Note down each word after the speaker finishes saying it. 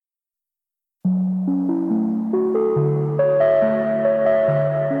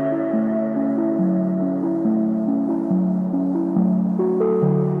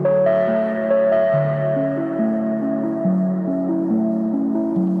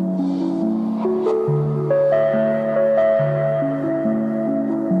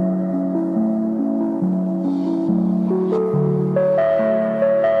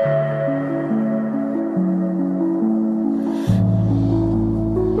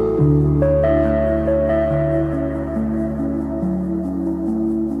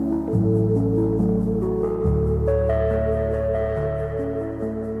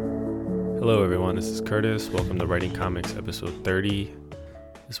Curtis. Welcome to Writing Comics episode 30.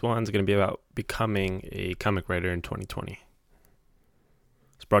 This one's going to be about becoming a comic writer in 2020.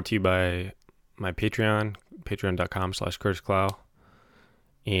 It's brought to you by my Patreon, patreon.com/CurtisClow.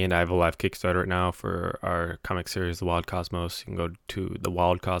 And I have a live Kickstarter right now for our comic series, The Wild Cosmos. You can go to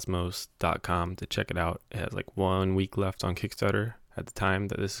thewildcosmos.com to check it out. It has like 1 week left on Kickstarter at the time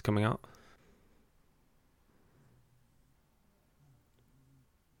that this is coming out.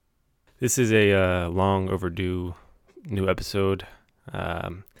 This is a long overdue new episode. I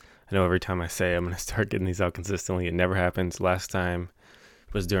know every time I say I'm going to start getting these out consistently, it never happens. Last time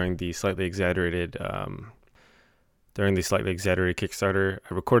was during the slightly exaggerated Kickstarter.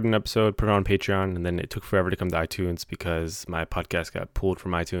 I recorded an episode, put it on Patreon, and then it took forever to come to iTunes because my podcast got pulled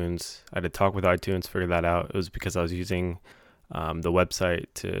from iTunes. I had to talk with iTunes, figure that out. It was because I was using the website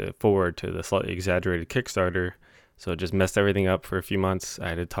to forward to the slightly exaggerated Kickstarter. So it just messed everything up for a few months. I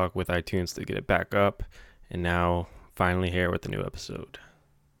had to talk with iTunes to get it back up. And now, finally here with the new episode.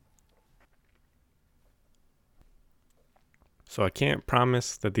 So I can't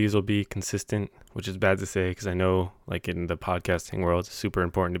promise that these will be consistent, which is bad to say because I know, like in the podcasting world, it's super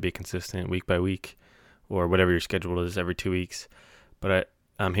important to be consistent week by week or whatever your schedule is every 2 weeks. But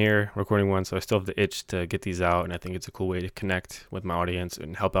I'm here recording one, so I still have the itch to get these out. And I think it's a cool way to connect with my audience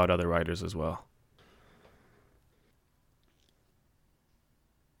and help out other writers as well.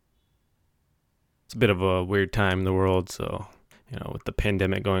 It's a bit of a weird time in the world, so, with the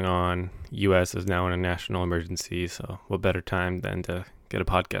pandemic going on, U.S. is now in a national emergency, so what better time than to get a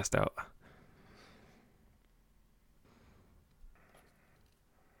podcast out?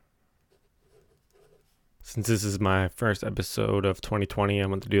 Since this is my first episode of 2020, I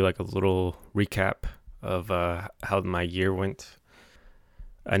want to do like a little recap of how my year went.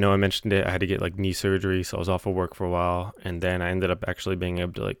 I know I mentioned it. I had to get like knee surgery, so I was off of work for a while, and then I ended up actually being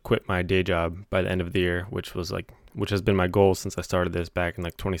able to like quit my day job by the end of the year, which has been my goal since I started this back in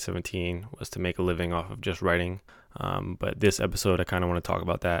like 2017, was to make a living off of just writing. But this episode, I kind of want to talk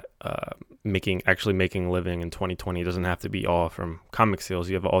about that. Making a living in 2020 doesn't have to be all from comic sales.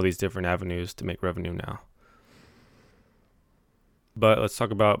 You have all these different avenues to make revenue now. But let's talk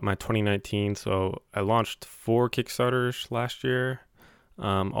about my 2019. So I launched 4 Kickstarters last year.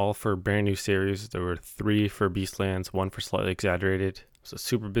 All for brand new series. There were 3 for Beastlands, 1 for Slightly Exaggerated. It was a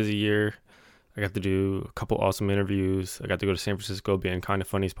super busy year. I got to do a couple awesome interviews. I got to go to San Francisco, be on Kind of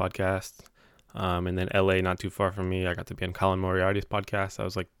Funny's podcast. And then LA, not too far from me, I got to be on Colin Moriarty's podcast. That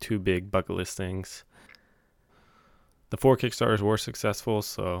was like 2 big bucket list things. The 4 Kickstarters were successful,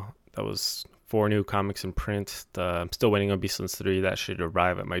 so that was 4 new comics in print. I'm still waiting on Beastlands 3. That should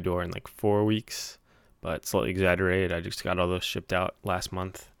arrive at my door in like 4 weeks. But Slightly Exaggerated, I just got all those shipped out last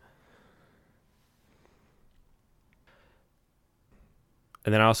month.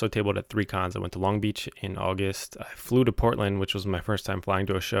 And then I also tabled at 3 cons. I went to Long Beach in August. I flew to Portland, which was my first time flying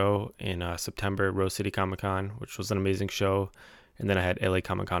to a show in September, Rose City Comic Con, which was an amazing show. And then I had LA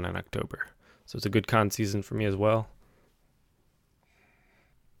Comic Con in October. So it's a good con season for me as well.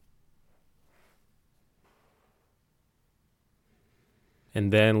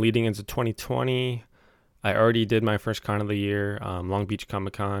 And then leading into 2020, I already did my first con of the year, Long Beach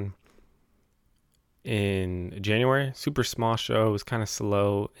Comic Con in January. Super small show. It was kind of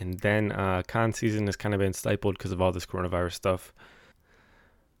slow. And then con season has kind of been stifled because of all this coronavirus stuff.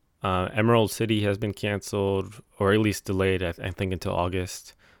 Emerald City has been canceled, or at least delayed, I think, until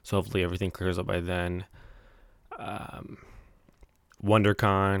August. So hopefully everything clears up by then.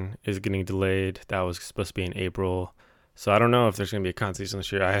 WonderCon is getting delayed. That was supposed to be in April. So I don't know if there's going to be a con season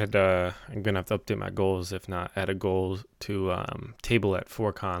this year. I'm going to have to update my goals. If not, I had a goal to table at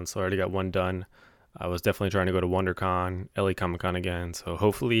 4 cons, so I already got 1 done. I was definitely trying to go to WonderCon, LA Comic Con again. So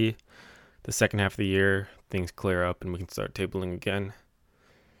hopefully the second half of the year, things clear up and we can start tabling again.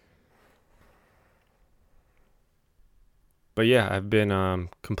 But yeah, I've been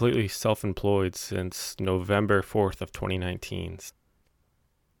completely self-employed since November 4th of 2019.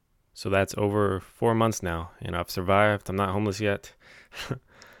 So that's over 4 months now, and I've survived. I'm not homeless yet.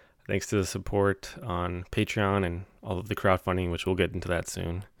 Thanks to the support on Patreon and all of the crowdfunding, which we'll get into that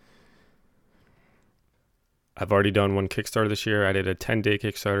soon. I've already done 1 Kickstarter this year. I did a 10-day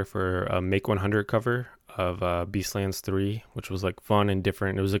Kickstarter for a Make 100 cover of Beastlands 3, which was like fun and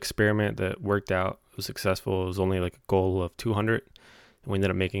different. It was an experiment that worked out. It was successful. It was only like a goal of 200, and we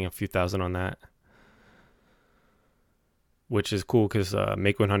ended up making a few thousand on that, which is cool because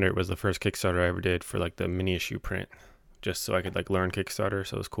Make 100 was the first Kickstarter I ever did for like the mini issue print, just so I could like learn Kickstarter.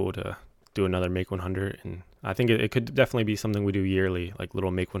 So it was cool to do another Make 100, and I think it could definitely be something we do yearly, like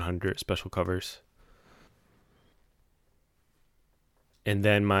little Make 100 special covers. And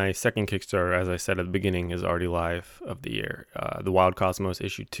then my second Kickstarter, as I said at the beginning, is already live of the year. The Wild Cosmos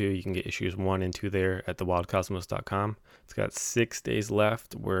issue 2, you can get issues 1 and 2 there at thewildcosmos.com. It's got 6 days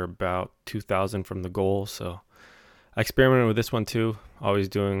left. We're about 2,000 from the goal. So I experimented with this one too. Always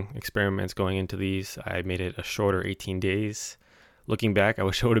doing experiments going into these. I made it a shorter 18 days. Looking back, I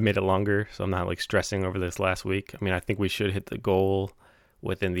wish I would have made it longer, so I'm not like stressing over this last week. I mean, I think we should hit the goal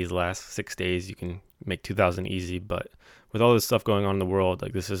within these last 6 days. You can make 2,000 easy, but with all this stuff going on in the world,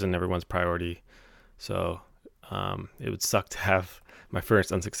 like this isn't everyone's priority. So it would suck to have my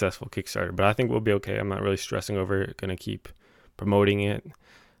first unsuccessful Kickstarter, but I think we'll be okay. I'm not really stressing over it. Gonna keep promoting it,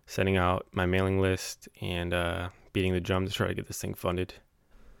 sending out my mailing list, and beating the drum to try to get this thing funded.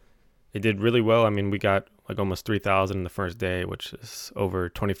 It did really well. I mean, we got like almost 3,000 in the first day, which is over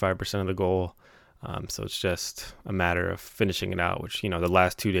 25% of the goal. So it's just a matter of finishing it out, which, the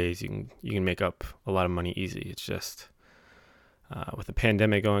last 2 days you can make up a lot of money easy. It's just with the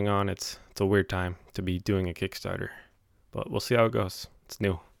pandemic going on, it's a weird time to be doing a Kickstarter, but we'll see how it goes. It's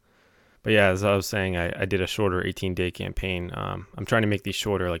new. But yeah, as I was saying, I did a shorter 18-day campaign. I'm trying to make these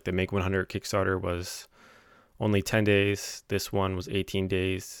shorter. Like the Make 100 Kickstarter was only 10 days. This one was 18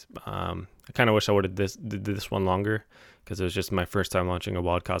 days. I kind of wish I would have did this one longer because it was just my first time launching a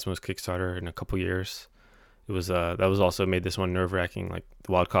Wild Cosmos Kickstarter in a couple years. It was that was also made this one nerve-wracking. Like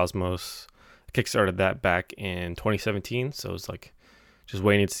the Wild Cosmos, I kickstarted that back in 2017, so it was like just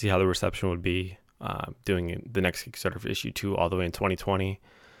waiting to see how the reception would be. Doing the next Kickstarter for issue 2 all the way in 2020.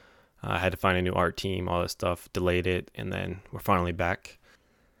 I had to find a new art team, all that stuff, delayed it, and then we're finally back.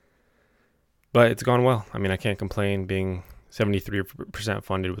 But it's gone well. I mean, I can't complain being 73%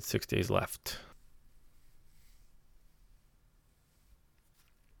 funded with 6 days left.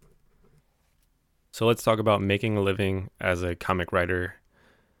 So let's talk about making a living as a comic writer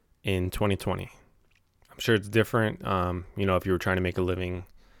in 2020. I'm sure it's different, if you were trying to make a living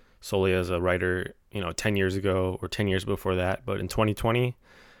solely as a writer, 10 years ago or 10 years before that. But in 2020,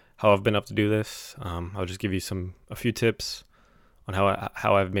 how I've been up to do this, I'll just give you a few tips on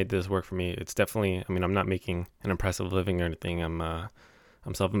how I've made this work for me. It's definitely, I'm not making an impressive living or anything. I'm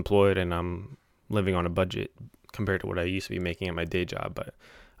self-employed and I'm living on a budget compared to what I used to be making at my day job, but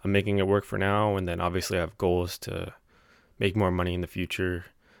I'm making it work for now. And then obviously I have goals to make more money in the future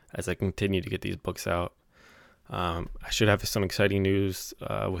as I continue to get these books out. I should have some exciting news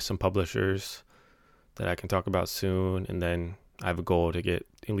with some publishers that I can talk about soon. And then I have a goal to get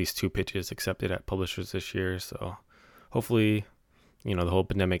at least 2 pitches accepted at publishers this year. So hopefully, the whole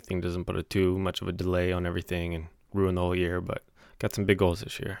pandemic thing doesn't put too much of a delay on everything and ruin the whole year. But got some big goals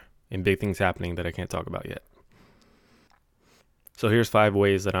this year and big things happening that I can't talk about yet. So here's 5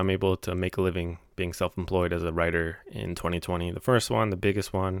 ways that I'm able to make a living being self-employed as a writer in 2020. The first one, the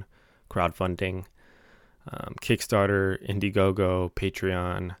biggest one, crowdfunding, Kickstarter, Indiegogo,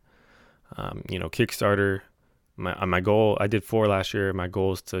 Patreon. Kickstarter. My goal, I did 4 last year. My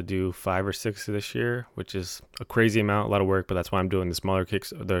goal is to do 5 or 6 this year, which is a crazy amount, a lot of work, but that's why I'm doing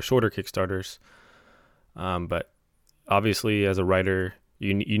the shorter Kickstarters. But obviously as a writer,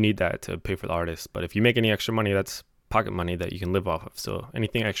 you need that to pay for the artist. But if you make any extra money, that's pocket money that you can live off of. So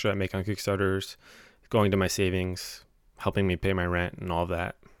anything extra I make on Kickstarters, going to my savings, helping me pay my rent and all of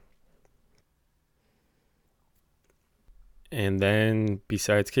that. And then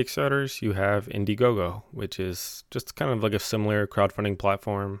besides Kickstarters, you have Indiegogo, which is just kind of like a similar crowdfunding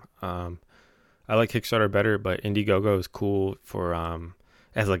platform. I like Kickstarter better, but Indiegogo is cool for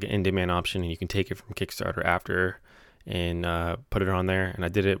as like an in-demand option, and you can take it from Kickstarter after and put it on there. And I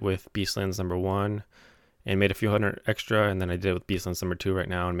did it with Beastlands #1 and made a few hundred extra, and then I did it with Beastlands #2 right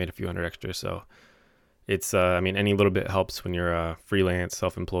now and made a few hundred extra. So it's any little bit helps when you're a freelance,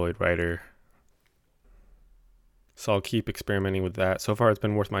 self-employed writer. So I'll keep experimenting with that. So far, it's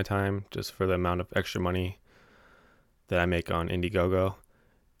been worth my time just for the amount of extra money that I make on Indiegogo.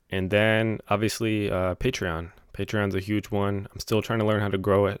 And then, obviously, Patreon. Patreon's a huge one. I'm still trying to learn how to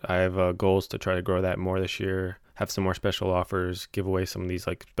grow it. I have goals to try to grow that more this year, have some more special offers, give away some of these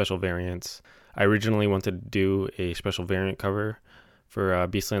like special variants. I originally wanted to do a special variant cover for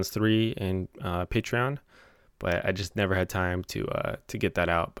Beastlands 3 and Patreon, but I just never had time to get that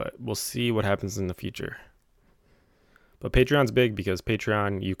out. But we'll see what happens in the future. But Patreon's big because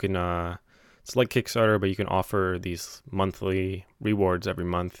Patreon, you can, it's like Kickstarter, but you can offer these monthly rewards every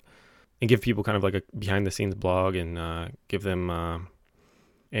month and give people kind of like a behind the scenes blog and give them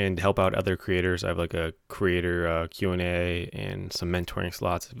and help out other creators. I have like a creator Q&A and some mentoring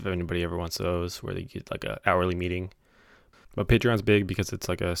slots if anybody ever wants those, where they get like an hourly meeting. But Patreon's big because it's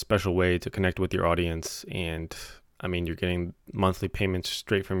like a special way to connect with your audience and I mean, you're getting monthly payments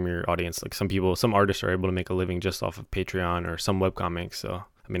straight from your audience. Like some artists are able to make a living just off of Patreon or some webcomics. So,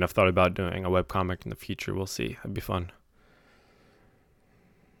 I mean, I've thought about doing a webcomic in the future. We'll see. That'd be fun.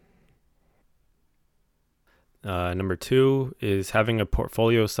 Number 2 is having a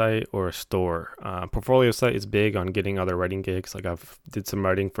portfolio site or a store. Portfolio site is big on getting other writing gigs. Like I've did some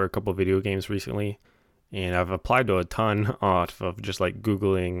writing for a couple video games recently, and I've applied to a ton off of just like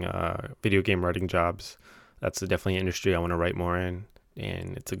Googling video game writing jobs. That's definitely an industry I want to write more in,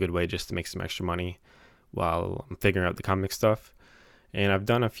 and it's a good way just to make some extra money while I'm figuring out the comic stuff. And I've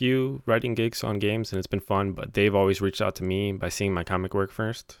done a few writing gigs on games, and it's been fun, but they've always reached out to me by seeing my comic work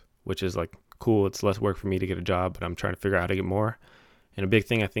first, which is like cool. It's less work for me to get a job, but I'm trying to figure out how to get more. And a big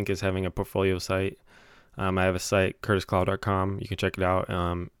thing I think is having a portfolio site. I have a site, curtiscloud.com. You can check it out,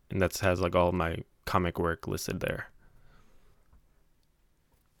 and that has like all of my comic work listed there.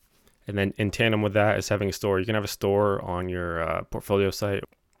 And then in tandem with that is having a store. You can have a store on your portfolio site,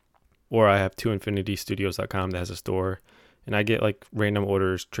 or I have 2infinitystudios.com that has a store, and I get like random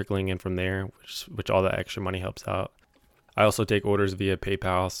orders trickling in from there, which all that extra money helps out. I also take orders via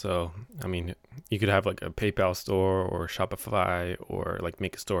PayPal, so I mean, you could have like a PayPal store or Shopify or like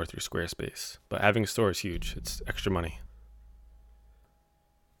make a store through Squarespace. But having a store is huge. It's extra money.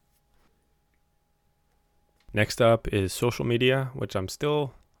 Next up is social media, which I'm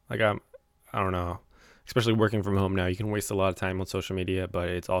still like I don't know, especially working from home now. You can waste a lot of time on social media, but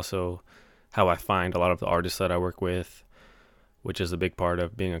it's also how I find a lot of the artists that I work with, which is a big part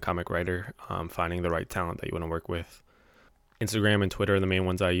of being a comic writer, finding the right talent that you want to work with. Instagram and Twitter are the main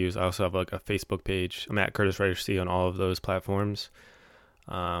ones I use. I also have like a Facebook page. I'm at Curtis Writer C on all of those platforms.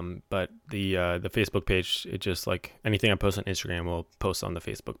 But the Facebook page, it just like anything I post on Instagram will post on the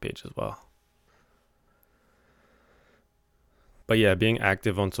Facebook page as well. But yeah, being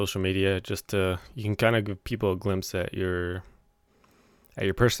active on social media, you can kind of give people a glimpse at your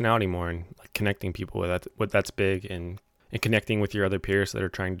personality more, and like connecting people with that. That's big, and connecting with your other peers that are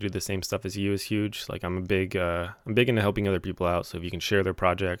trying to do the same stuff as you is huge. Like I'm big into helping other people out. So if you can share their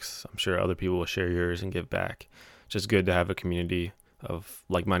projects, I'm sure other people will share yours and give back. It's just good to have a community of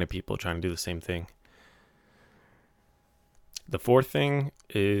like-minded people trying to do the same thing. The fourth thing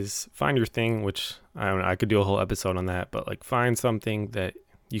is find your thing, which I don't know, I could do a whole episode on that, but like find something that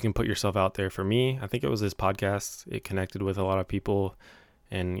you can put yourself out there. For me, I think it was this podcast. It connected with a lot of people,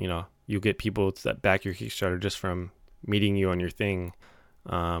 and you get people that back your Kickstarter just from meeting you on your thing.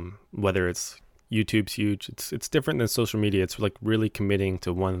 Whether it's YouTube's huge, it's different than social media. It's like really committing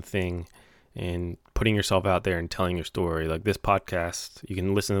to one thing and putting yourself out there and telling your story. Like this podcast, you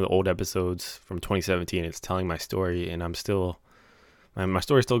can listen to the old episodes from 2017. It's telling my story, and my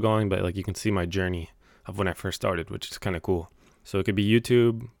story's still going, but like you can see my journey of when I first started, which is kind of cool. So it could be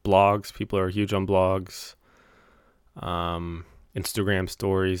YouTube, blogs. People are huge on blogs. Instagram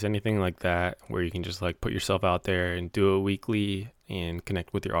stories, anything like that, where you can just like put yourself out there and do it weekly and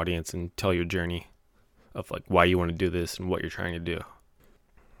connect with your audience and tell your journey of like why you want to do this and what you're trying to do.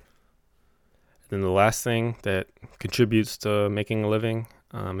 Then the last thing that contributes to making a living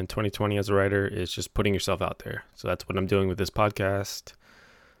in 2020 as a writer is just putting yourself out there. So that's what I'm doing with this podcast.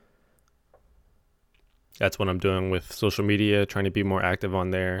 That's what I'm doing with social media, trying to be more active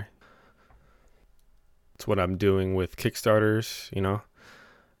on there. It's what I'm doing with Kickstarters,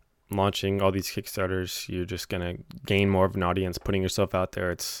 launching all these Kickstarters. You're just going to gain more of an audience, putting yourself out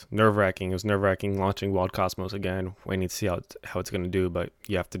there. It's nerve-wracking. It was nerve-wracking launching Wild Cosmos again, waiting to see how it's going to do, but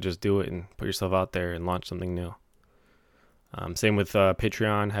you have to just do it and put yourself out there and launch something new. Same with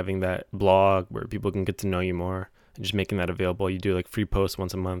Patreon, having that blog where people can get to know you more and just making that available. You do like free posts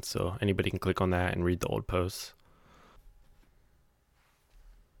once a month, so anybody can click on that and read the old posts.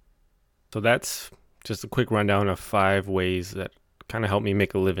 So that's just a quick rundown of 5 ways that kind of helped me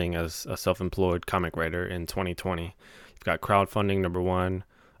make a living as a self-employed comic writer in 2020. You've got crowdfunding, number 1,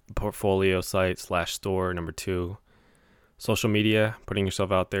 a portfolio site / store, number 2, social media, putting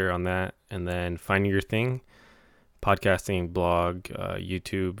yourself out there on that, and then finding your thing, podcasting, blog,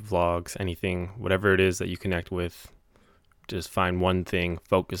 YouTube, vlogs, anything, whatever it is that you connect with. Just find one thing,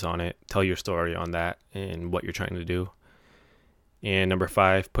 focus on it, tell your story on that and what you're trying to do. And number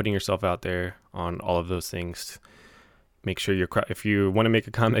 5, putting yourself out there on all of those things. Make sure if you want to make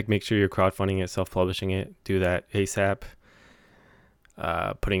a comic, make sure you're crowdfunding it, self-publishing it. Do that ASAP.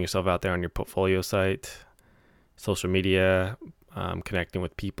 Putting yourself out there on your portfolio site, social media, connecting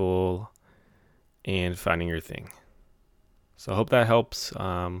with people, and finding your thing. So I hope that helps.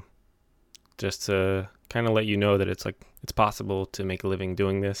 Just to kind of let you know that it's possible to make a living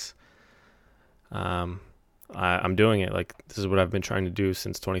doing this. I'm doing it. Like, this is what I've been trying to do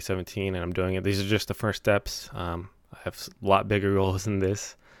since 2017, and I'm doing it. These are just the first steps. I have a lot bigger goals than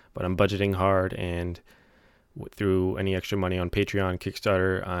this, but I'm budgeting hard, and through any extra money on Patreon,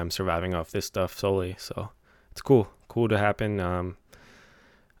 Kickstarter, I'm surviving off this stuff solely. So it's cool to happen.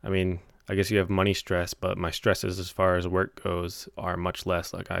 I mean, I guess you have money stress, but my stresses as far as work goes are much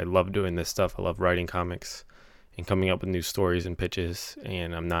less. Like, I love doing this stuff. I love writing comics and coming up with new stories and pitches,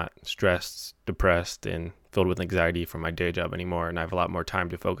 and I'm not stressed, depressed, and filled with anxiety from my day job anymore, and I have a lot more time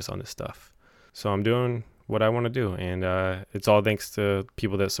to focus on this stuff. So I'm doing what I want to do, and it's all thanks to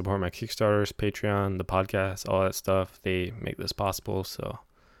people that support my Kickstarters, Patreon, the podcast, all that stuff. They make this possible, so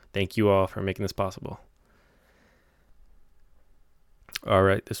thank you all for making this possible. All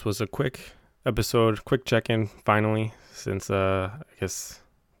right, this was a quick episode, quick check-in finally, since I guess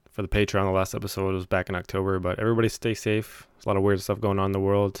for the Patreon, the last episode was back in October. But everybody stay safe. There's a lot of weird stuff going on in the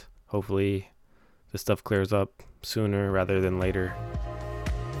world. Hopefully this stuff clears up sooner rather than later.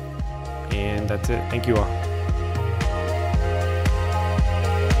 And that's it. Thank you all.